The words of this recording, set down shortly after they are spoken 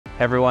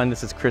Hey everyone,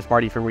 this is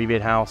Marti from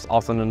Rebate House,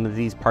 also known in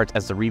these parts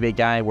as the Rebate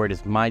Guy, where it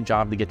is my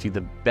job to get you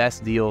the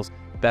best deals,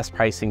 best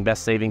pricing,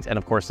 best savings, and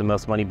of course the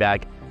most money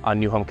back on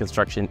new home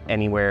construction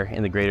anywhere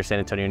in the greater San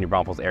Antonio and New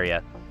Braunfels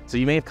area. So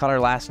you may have caught our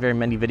last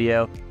Veramendi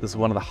video. This is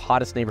one of the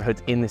hottest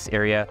neighborhoods in this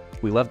area.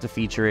 We love to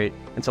feature it.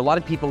 And so a lot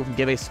of people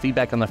give us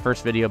feedback on the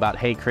first video about,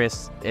 hey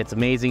Chris, it's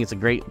amazing, it's a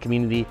great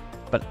community,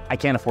 but I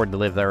can't afford to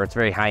live there, or it's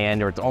very high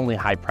end, or it's only a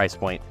high price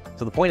point.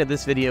 So the point of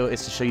this video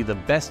is to show you the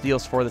best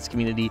deals for this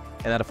community,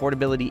 and that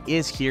affordability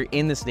is here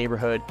in this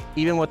neighborhood.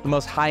 Even with the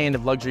most high end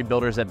of luxury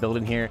builders that build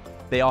in here,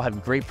 they all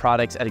have great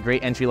products at a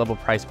great entry-level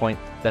price point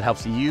that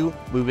helps you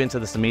move into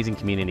this amazing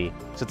community.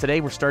 So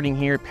today we're starting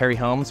here at Pulte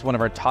Homes, one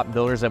of our top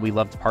builders that we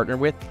love to partner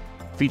with,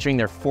 featuring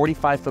their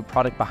 45-foot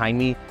product behind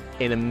me,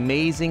 an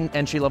amazing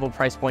entry-level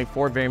price point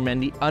for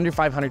Veramendi, under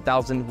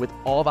 $500,000 with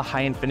all the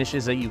high-end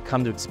finishes that you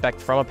come to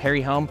expect from a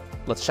Pulte home.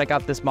 Let's check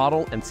out this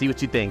model and see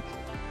what you think.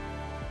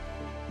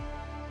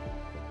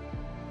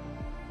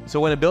 So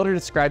when a builder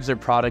describes their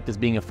product as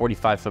being a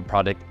 45-foot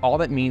product, all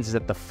that means is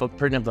that the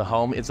footprint of the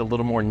home is a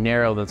little more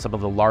narrow than some of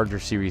the larger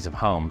series of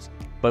homes.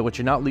 But what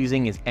you're not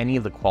losing is any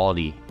of the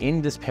quality.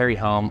 In this Pulte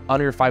home,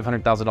 under a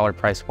 $500,000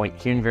 price point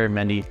here in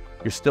Veramendi,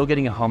 you're still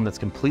getting a home that's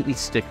completely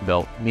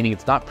stick-built, meaning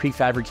it's not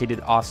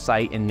prefabricated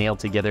off-site and nailed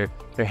together.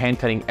 They're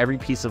hand-cutting every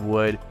piece of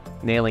wood,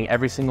 nailing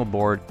every single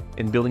board,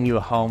 and building you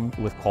a home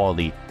with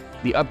quality.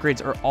 The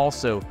upgrades are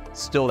also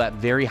still that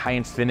very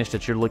high-end finish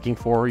that you're looking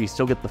for. You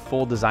still get the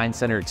full design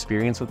center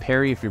experience with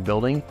Pulte if you're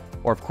building,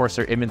 or of course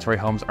their inventory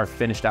homes are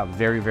finished out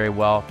very, very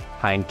well.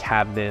 High-end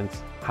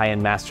cabinets,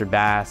 high-end master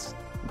baths,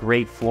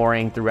 great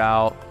flooring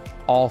throughout,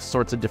 all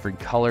sorts of different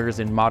colors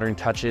and modern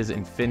touches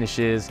and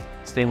finishes,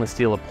 stainless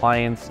steel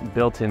appliance,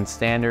 built-in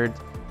standards,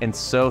 and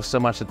so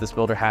much that this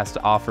builder has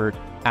to offer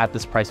at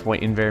this price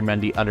point in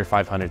Veramendi under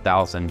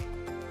 $500,000.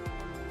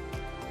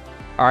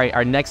 All right,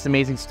 our next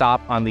amazing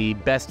stop on the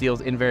best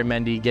deals in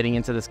Veramendi, getting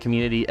into this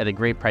community at a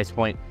great price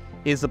point,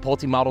 is the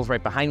Pulte models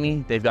right behind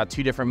me. They've got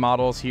two different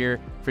models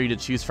here for you to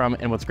choose from,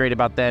 and what's great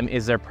about them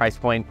is their price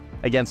point.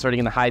 Again, starting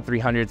in the high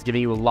 300s,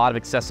 giving you a lot of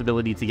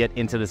accessibility to get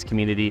into this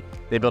community.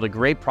 They build a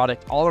great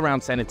product all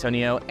around San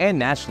Antonio and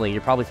nationally.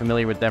 You're probably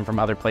familiar with them from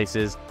other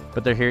places,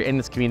 but they're here in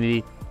this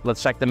community.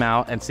 Let's check them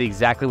out and see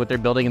exactly what they're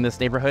building in this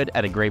neighborhood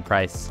at a great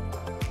price.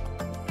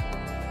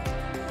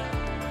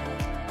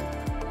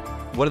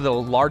 One of the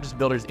largest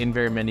builders in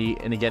Veramendi,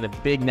 and again, a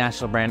big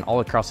national brand all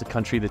across the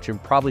country that you're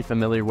probably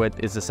familiar with,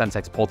 is the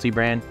Sensex Pulte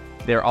brand.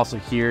 They're also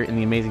here in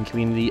the amazing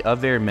community of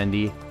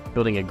Veramendi,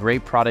 building a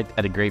great product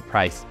at a great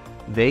price.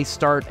 They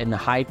start in the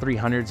high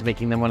 300s,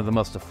 making them one of the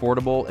most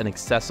affordable and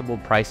accessible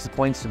price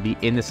points to be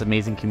in this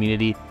amazing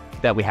community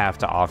that we have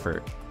to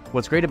offer.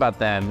 What's great about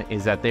them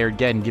is that they're,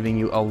 again, giving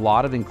you a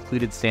lot of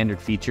included standard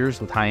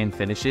features with high-end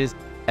finishes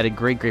at a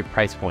great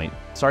price point.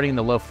 Starting in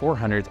the low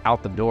 400s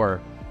out the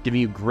door, giving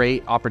you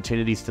great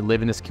opportunities to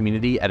live in this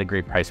community at a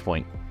great price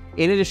point.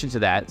 In addition to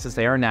that, since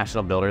they are a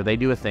national builder, they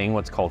do a thing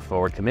what's called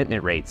forward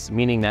commitment rates,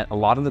 meaning that a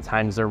lot of the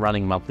times they're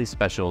running monthly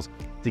specials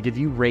to give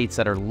you rates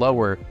that are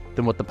lower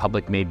than what the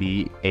public may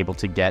be able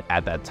to get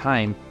at that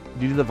time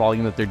due to the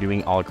volume that they're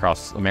doing all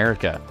across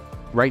America.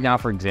 Right now,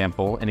 for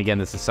example, and again,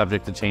 this is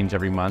subject to change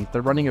every month,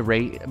 they're running a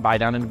rate buy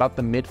down in about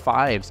the mid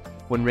 5s,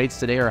 when rates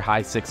today are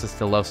high 6s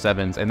to low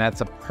 7s, and that's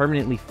a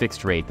permanently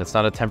fixed rate. That's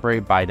not a temporary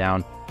buy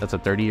down, that's a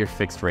 30-year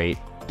fixed rate,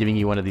 giving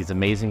you one of these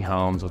amazing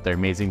homes with their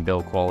amazing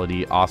build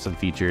quality, awesome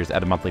features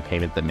at a monthly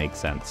payment that makes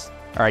sense.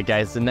 All right,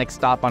 guys, the next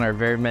stop on our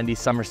Veramendi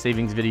summer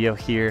savings video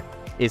here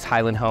is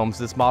Highland Homes.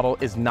 This model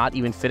is not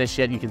even finished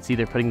yet. You can see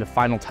they're putting the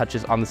final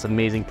touches on this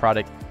amazing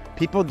product.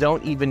 People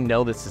don't even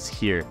know this is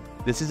here.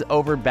 This is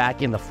over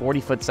back in the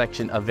 40-foot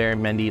section of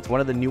Veramendi. It's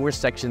one of the newer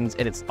sections,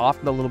 and it's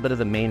off a little bit of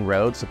the main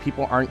road, so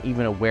people aren't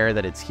even aware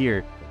that it's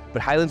here.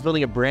 But Highland's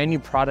building a brand new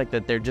product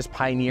that they're just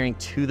pioneering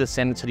to the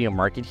San Antonio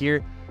market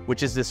here,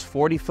 which is this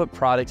 40-foot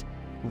product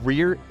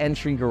rear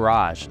entry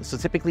garage. So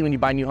typically when you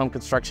buy new home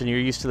construction, you're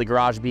used to the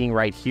garage being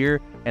right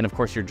here and of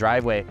course your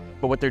driveway.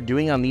 But what they're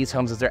doing on these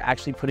homes is they're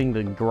actually putting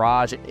the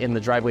garage in the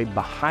driveway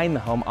behind the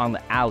home on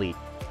the alley.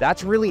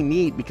 That's really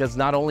neat because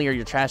not only are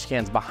your trash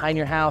cans behind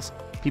your house,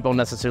 people don't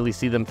necessarily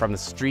see them from the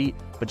street,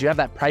 but you have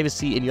that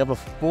privacy and you have a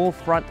full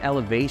front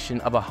elevation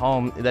of a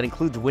home that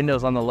includes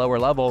windows on the lower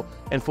level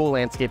and full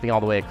landscaping all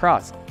the way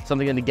across.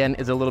 Something that again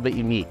is a little bit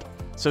unique.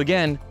 So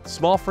again,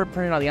 small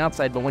footprint on the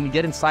outside, but when you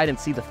get inside and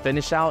see the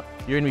finish out,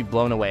 you're gonna be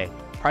blown away.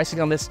 Pricing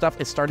on this stuff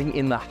is starting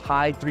in the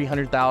high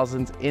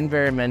 300,000s in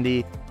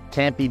Veramendi.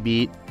 Can't be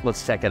beat.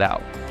 Let's check it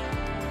out.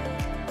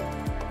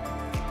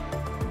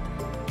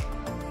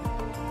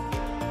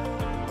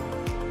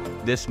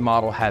 This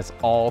model has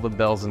all the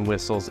bells and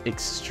whistles,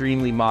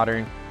 extremely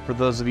modern. For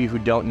those of you who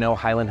don't know,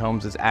 Highland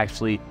Homes is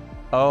actually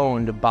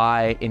owned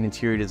by an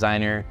interior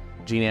designer,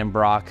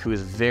 Gehan, who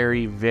is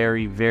very,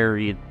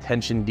 very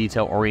attention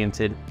detail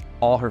oriented.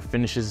 All her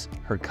finishes,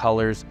 her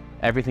colors,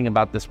 everything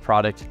about this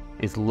product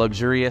is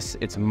luxurious,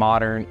 it's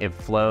modern, it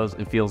flows,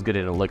 it feels good,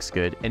 and it looks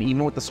good. And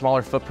even with the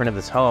smaller footprint of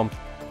this home,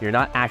 you're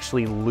not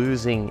actually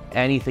losing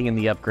anything in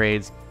the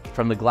upgrades,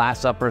 from the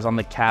glass uppers on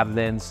the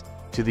cabinets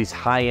to these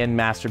high-end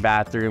master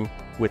bathroom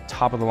with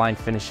top-of-the-line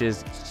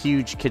finishes,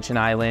 huge kitchen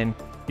island.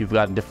 You've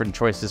got different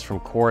choices from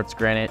quartz,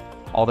 granite,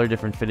 all their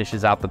different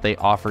finishes out that they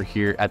offer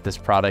here at this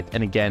product.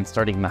 And again,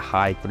 starting in the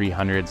high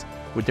 300s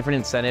with different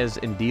incentives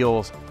and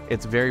deals,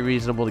 it's very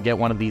reasonable to get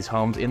one of these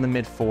homes in the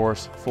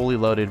mid-4s, fully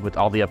loaded with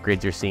all the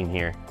upgrades you're seeing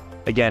here.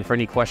 Again, for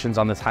any questions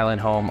on this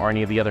Highland home or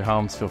any of the other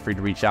homes, feel free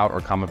to reach out or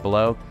comment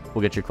below.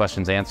 We'll get your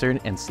questions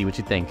answered and see what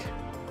you think.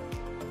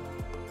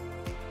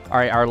 All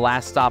right, our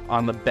last stop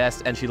on the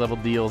best entry-level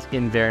deals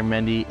in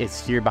Veramendi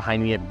is here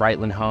behind me at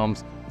Brightland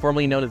Homes,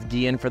 formerly known as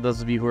Gehan for those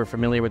of you who are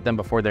familiar with them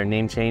before their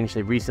name change.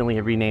 They recently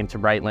have renamed to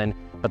Brightland,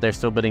 but they're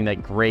still building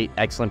that great,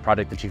 excellent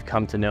product that you've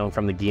come to know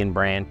from the Gehan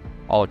brand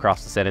all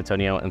across the San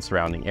Antonio and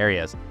surrounding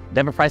areas. They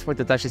have a price point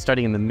that's actually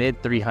starting in the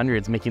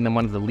mid-300s, making them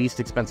one of the least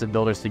expensive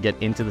builders to get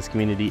into this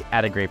community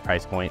at a great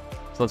price point.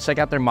 So let's check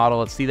out their model,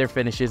 let's see their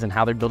finishes and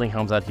how they're building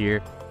homes out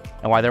here,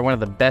 and why they're one of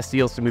the best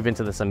deals to move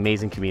into this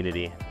amazing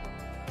community.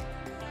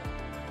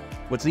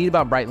 What's neat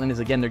about Brightland is,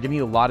 again, they're giving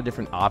you a lot of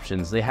different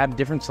options. They have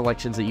different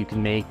selections that you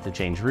can make to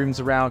change rooms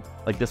around.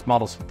 Like this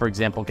model, for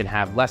example, can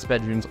have less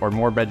bedrooms or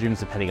more bedrooms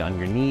depending on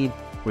your need,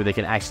 where they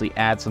can actually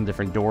add some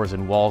different doors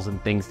and walls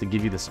and things to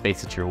give you the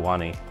space that you're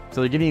wanting.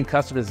 So they're giving you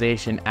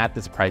customization at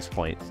this price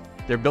point.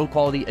 Their build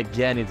quality,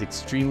 again, is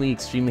extremely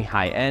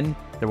high end.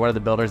 They're one of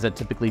the builders that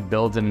typically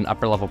builds in an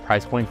upper level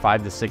price point,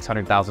 $500,000 to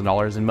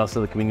 $600,000 in most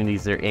of the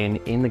communities they're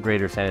in the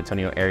greater San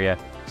Antonio area.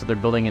 So they're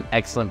building an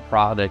excellent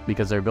product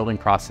because their building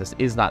process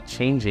is not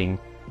changing,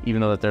 even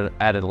though that they're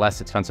at a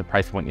less expensive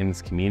price point in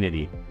this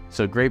community.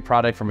 So great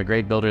product from a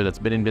great builder that's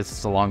been in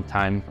business a long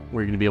time.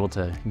 We're going to be able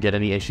to get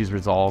any issues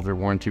resolved or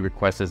warranty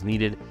requests as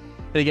needed.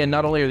 And again,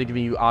 not only are they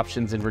giving you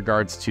options in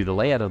regards to the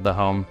layout of the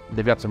home,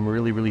 they've got some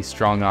really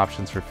strong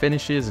options for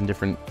finishes and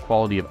different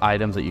quality of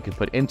items that you can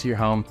put into your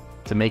home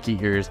to make it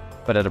yours,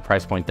 but at a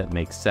price point that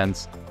makes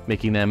sense,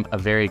 making them a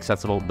very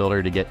accessible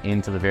builder to get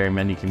into the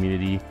Veramendi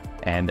community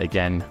and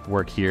again,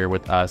 work here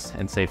with us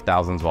and save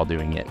thousands while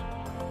doing it.